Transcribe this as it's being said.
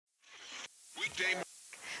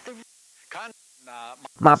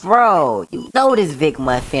My bro, you know this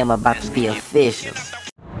VickMontFIlms about to be official.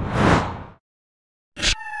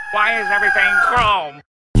 Why is everything chrome?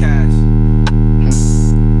 Cash.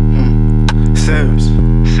 Savage.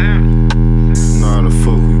 Know how the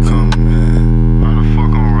fuck we coming, man. How the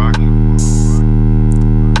fuck I'm rocking?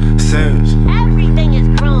 Savage. Everything is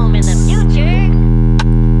chrome in the future.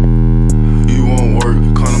 You won't work,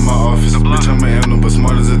 come to my office. Bitch, I'm an animal, but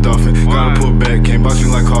smart as a dolphin. Gotta pull back, can't box me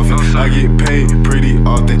like coffin. I get paid pretty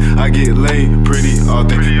often. I get laid pretty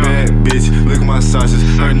often. Bad bitch, look at my sausages.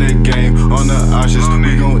 Turn that game on the options.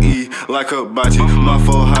 We gon' eat like a bocce. My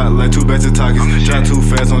phone hot like 2 bags of Takis. Drive too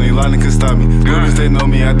fast, only Lana can stop me. Girls, they know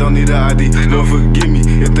me, I don't need an ID. Lord forgive me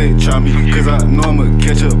if they try me, cause I know I'ma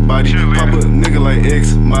catch a body. Pop a nigga like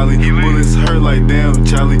X Molly. Bullets hurt like damn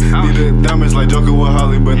Charlie. Need the damage like Joker with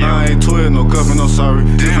Holly. But now I ain't 12, no cuffin', no sorry.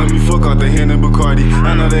 Just let me fuck out the hand and Bacardi.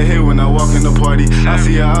 I know they hate when I walk in the party. I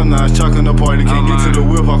see her out now, chalking the party. Can't get to the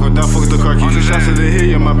whip, walk or down, fuck the car key. 2 shots to the head,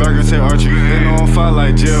 yeah, my background say Archie. They know I'm fire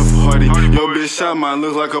like Jeff Hardy. Yo, bitch shot mine,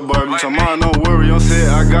 look like a Barbie. Tomorrow, don't worry, I'm saying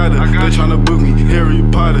I got her. They tryna book me, Harry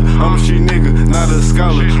Potter. I'm a street nigga, not a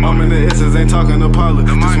scholar. I'm in the S's, ain't talking to Paula.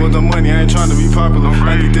 Just want the money, I ain't tryna be popular.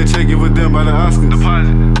 I need that check, give a damn by the Oscars.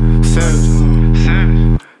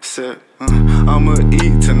 Savage. I'ma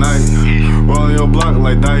eat tonight. Rollin' your block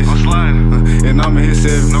like dice. And I'ma hit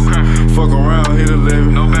 7. Fuck around, hit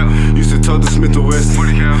 11. Used to talk to Smith &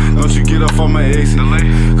 Wesson. Don't you get off on my exit,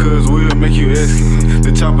 cause we'll make you ask it.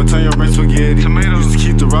 The chopper turn your brain spaghetti. Used to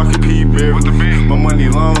keep the rocket P buried. My money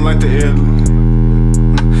long like the air.